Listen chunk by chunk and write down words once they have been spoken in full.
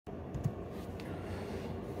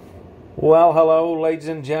Well, hello ladies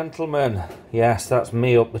and gentlemen. Yes, that's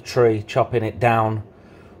me up the tree, chopping it down.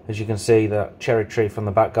 As you can see, the cherry tree from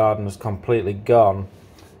the back garden is completely gone.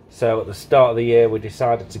 So at the start of the year we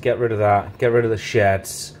decided to get rid of that, get rid of the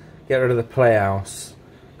sheds, get rid of the playhouse,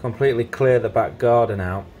 completely clear the back garden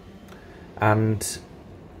out and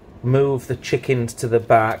move the chickens to the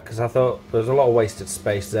back, because I thought there was a lot of wasted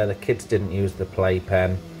space there. The kids didn't use the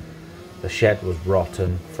playpen. The shed was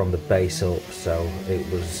rotten from the base up, so it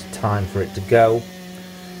was time for it to go.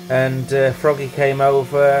 And Froggy came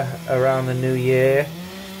over around the new year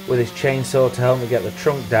with his chainsaw to help me get the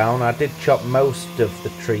trunk down. I did chop most of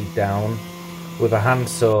the tree down with a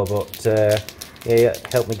handsaw, but he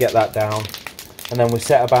helped me get that down. And then we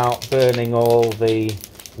set about burning all the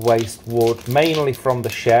waste wood, mainly from the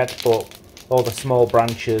shed, but all the small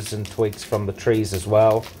branches and twigs from the trees as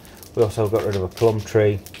well. We also got rid of a plum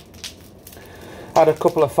tree. Had a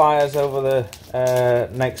couple of fires over the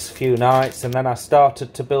next few nights, and then I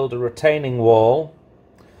started to build a retaining wall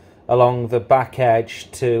along the back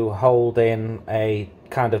edge to hold in a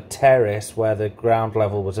kind of terrace where the ground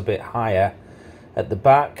level was a bit higher at the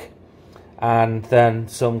back. And then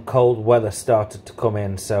some cold weather started to come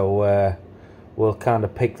in, so we'll kind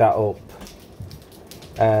of pick that up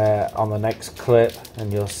on the next clip,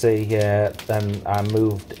 and you'll see then I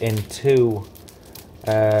moved into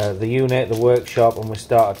the unit, the workshop, and we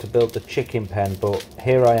started to build the chicken pen. But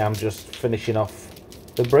here I am just finishing off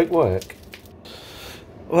the brickwork.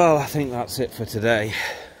 Well, I think that's it for today.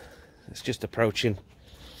 It's just approaching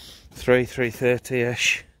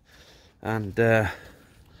 3:30ish, and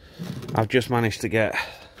I've just managed to get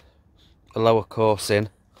a lower course in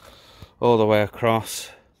all the way across.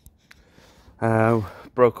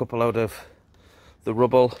 Broke up a load of the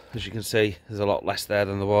rubble. As you can see, there's a lot less there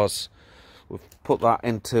than there was. We've put that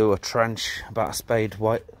into a trench about a spade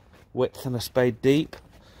width and a spade deep,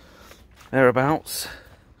 thereabouts.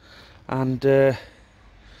 And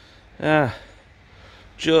yeah,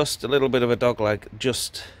 just a little bit of a dogleg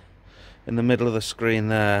just in the middle of the screen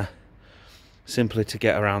there, simply to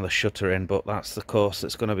get around the shutter in, but that's the course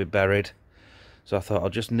that's going to be buried. So I thought I'll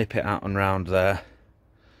just nip it out and round there.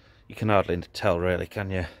 You can hardly tell really,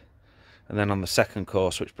 can you? And then on the second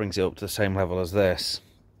course, which brings it up to the same level as this,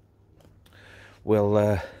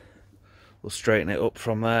 we'll straighten it up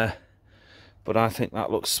from there. But I think that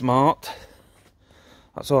looks smart.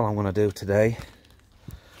 That's all I'm going to do today.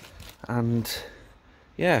 And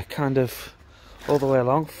yeah, kind of all the way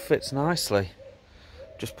along fits nicely.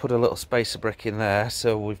 Just put a little spacer brick in there,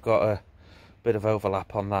 so we've got a bit of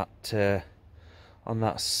overlap on that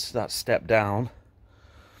step down.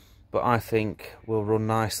 But I think we'll run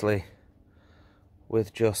nicely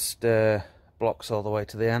with just blocks all the way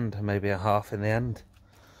to the end, and maybe a half in the end.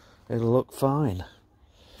 It'll look fine.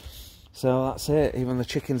 So that's it. Even the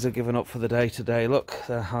chickens have given up for the day today. Look,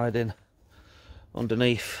 they're hiding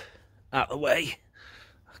underneath, out the way.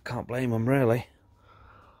 I can't blame them really.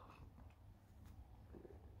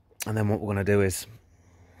 And then what we're going to do is,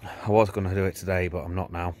 I was going to do it today, but I'm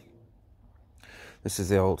not now. This is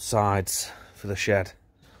the old sides for the shed.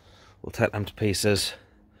 We'll take them to pieces.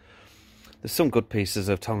 There's some good pieces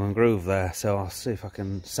of tongue and groove there, so I'll see if I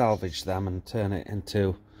can salvage them and turn it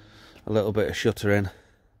into a little bit of shuttering,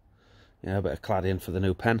 a bit of cladding for the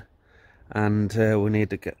new pen. And we need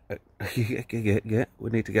to get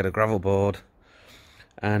a gravel board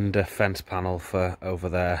and a fence panel for over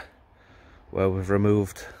there, where we've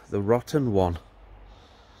removed the rotten one.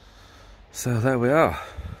 So there we are.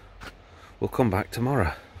 We'll come back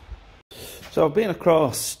tomorrow. So I've been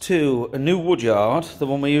across to a new woodyard. The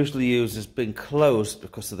one we usually use has been closed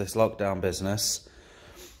because of this lockdown business.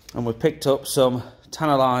 And we picked up some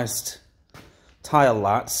tannalised tile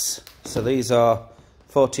lats. So these are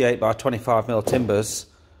 48 by 25mm timbers,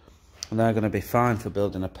 and they're going to be fine for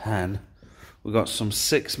building a pen. We've got some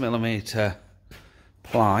 6mm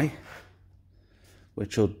ply,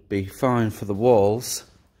 which will be fine for the walls.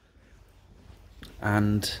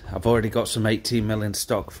 And I've already got some 18mm in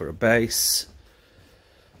stock for a base.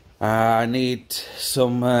 I need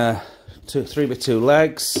some 3x2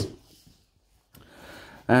 legs.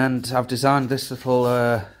 And I've designed this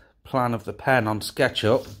little plan of the pen on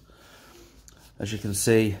SketchUp. As you can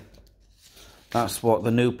see, that's what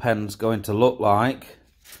the new pen's going to look like.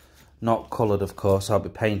 Not coloured, of course. I'll be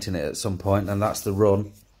painting it at some point. And that's the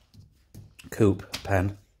Run Coupe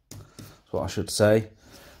pen. That's what I should say.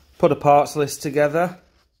 Put a parts list together.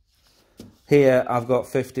 Here I've got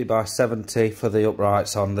 50 by 70 for the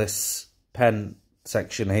uprights on this pen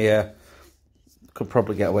section here. Could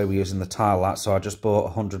probably get away with using the tile lat, so I just bought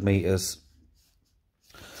 100 metres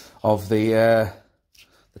of the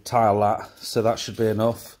tile lat, so that should be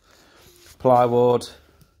enough. plywood,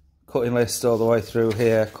 cutting list all the way through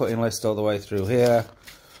here, cutting list all the way through here.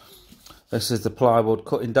 This is the plywood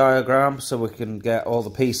cutting diagram, so we can get all the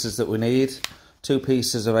pieces that we need. 2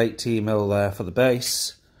 pieces of 18mm there for the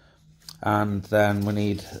base, and then we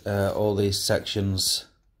need all these sections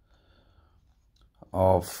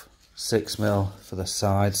of 6mm for the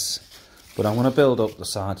sides. But I'm going to build up the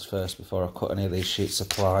sides first before I cut any of these sheets of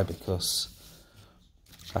ply, because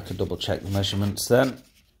I can double check the measurements then.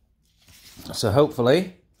 So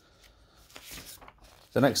hopefully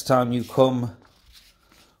the next time you come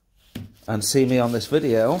and see me on this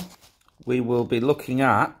video, we will be looking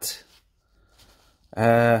at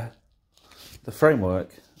the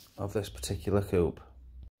framework of this particular coupe.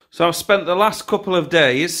 So I've spent the last couple of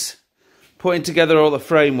days putting together all the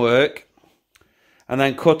framework and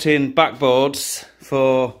then cutting backboards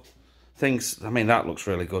for things. I mean, that looks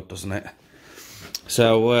really good, doesn't it?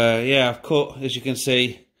 So yeah, I've cut, as you can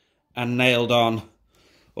see, and nailed on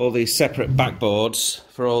all these separate backboards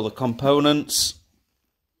for all the components.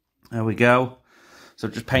 There we go. So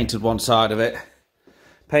I've just painted one side of it,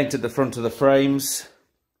 painted the front of the frames.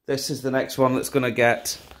 This is the next one that's going to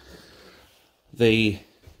get the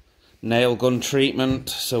nail gun treatment,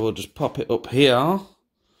 so we'll just pop it up here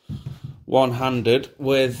one-handed.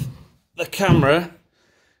 With the camera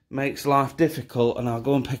makes life difficult, and I'll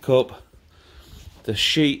go and pick up the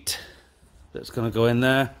sheet that's going to go in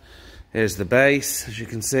there. Here's the base, as you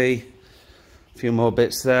can see, a few more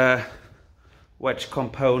bits there, wedge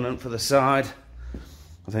component for the side.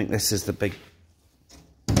 I think this is the big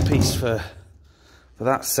piece for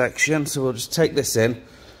that section, so we'll just take this in.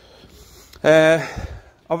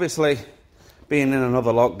 Obviously, being in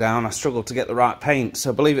another lockdown, I struggled to get the right paint,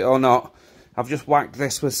 so believe it or not, I've just whacked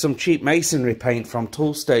this with some cheap masonry paint from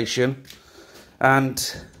Toolstation,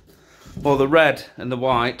 and well, the red and the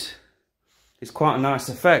white is quite a nice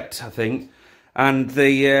effect, I think. And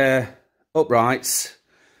the uprights,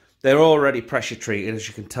 they're already pressure treated, as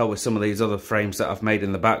you can tell with some of these other frames that I've made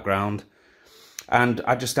in the background. And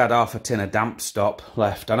I just had half a tin of Damp Stop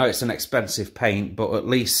left. I know it's an expensive paint, but at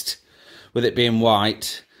least with it being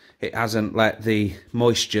white, it hasn't let the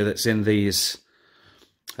moisture that's in these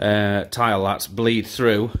tile lats bleed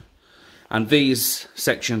through. And these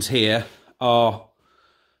sections here are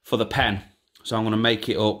for the pen, so I'm going to make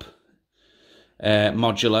it up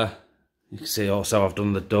modular. You can see also I've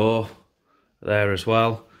done the door there as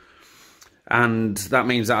well, and that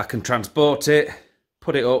means that I can transport it,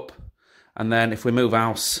 put it up, and then if we move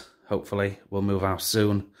house, hopefully we'll move house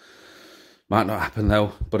soon, might not happen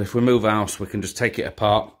though, but if we move house we can just take it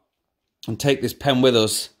apart and take this pen with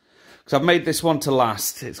us, because I've made this one to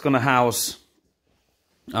last. It's going to house,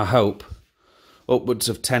 I hope, upwards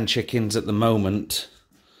of 10 chickens at the moment.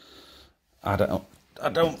 I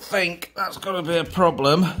don't think that's going to be a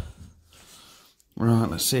problem. Right,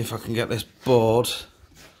 let's see if I can get this board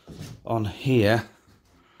on here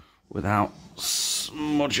without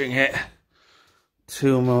smudging it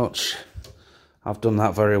too much. I've done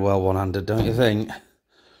that very well one-handed, don't you think?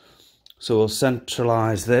 So we'll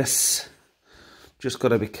centralise this. Just got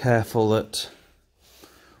to be careful that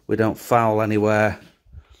we don't foul anywhere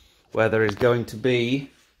where there is going to be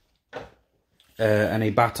any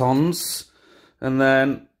batons. And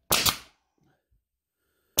then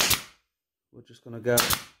we're just going to go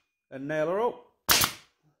and nail her up.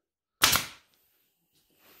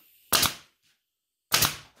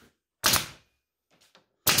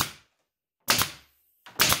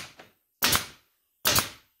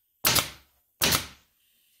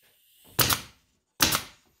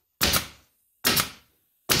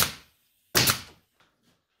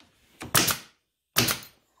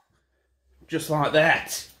 Just like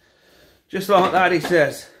that. Just like that, he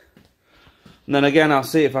says. And then again, I'll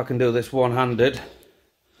see if I can do this one-handed.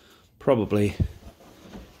 Probably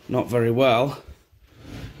not very well.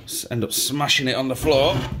 Just end up smashing it on the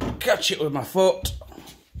floor. Catch it with my foot.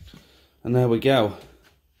 And there we go.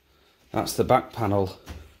 That's the back panel.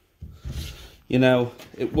 You know,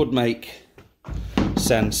 it would make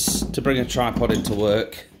sense to bring a tripod into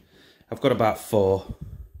work. I've got about 4.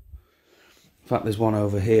 In fact, there's one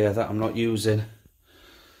over here that I'm not using.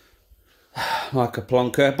 Like a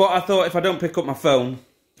plonker. But I thought if I don't pick up my phone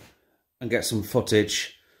and get some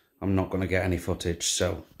footage, I'm not going to get any footage.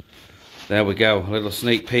 So there we go. A little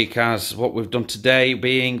sneak peek as what we've done today,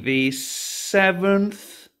 being the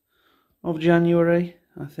 7th of January,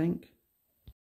 I think.